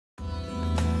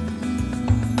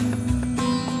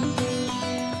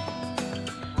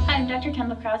Dr.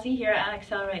 Kendelle Krause here at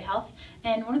Accelerate Health,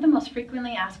 and one of the most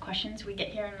frequently asked questions we get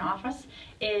here in the office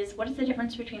is what is the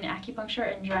difference between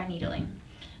acupuncture and dry needling?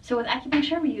 So with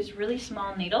acupuncture, we use really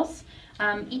small needles.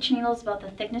 Each needle is about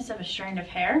the thickness of a strand of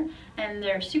hair, and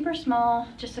they're super small,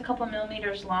 just a couple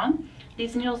millimeters long.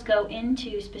 These needles go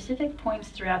into specific points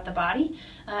throughout the body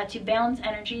to balance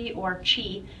energy or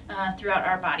chi throughout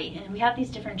our body. And we have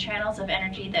these different channels of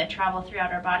energy that travel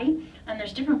throughout our body, and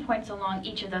there's different points along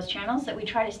each of those channels that we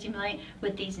try to stimulate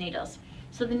with these needles.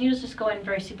 So the needles just go in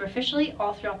very superficially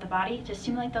all throughout the body to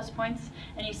stimulate those points,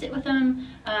 and you sit with them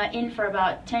in for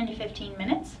about 10 to 15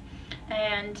 minutes.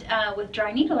 And with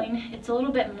dry needling, it's a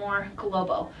little bit more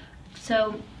global.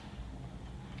 So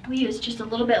we use just a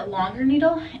little bit longer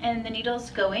needle, and the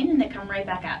needles go in and they come right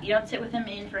back out. You don't sit with them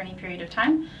in for any period of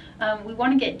time. We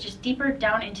want to get just deeper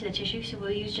down into the tissue, so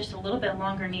we'll use just a little bit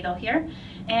longer needle here.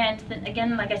 And then,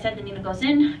 again, like I said, the needle goes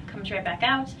in, comes right back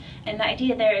out. And the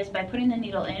idea there is by putting the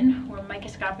needle in, we're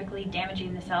microscopically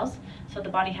damaging the cells. So the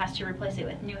body has to replace it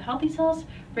with new healthy cells,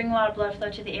 bring a lot of blood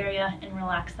flow to the area, and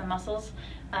relax the muscles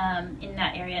in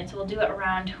that area. And so we'll do it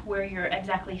around where you're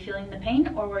exactly feeling the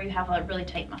pain or where you have a really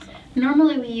tight muscle.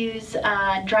 Normally we use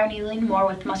dry needling more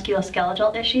with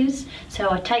musculoskeletal issues. So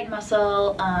a tight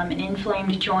muscle, an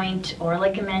inflamed joint or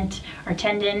ligament or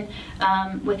tendon.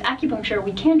 With acupuncture,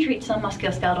 we can treat some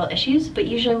musculoskeletal issues, but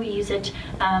usually we use it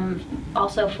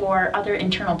also for other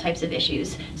internal types of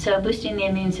issues. So boosting the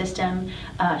immune system,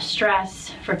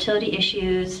 stress, fertility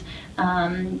issues,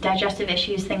 digestive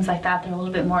issues, things like that. They're a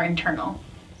little bit more internal.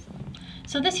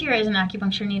 So this here is an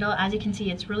acupuncture needle. As you can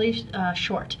see, it's really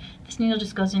short. This needle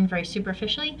just goes in very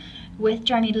superficially. With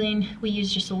dry needling, we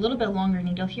use just a little bit longer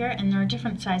needle here, and there are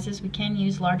different sizes. We can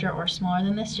use larger or smaller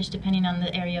than this, just depending on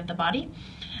the area of the body.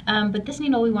 But this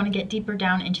needle, we want to get deeper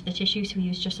down into the tissue, so we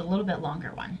use just a little bit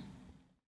longer one.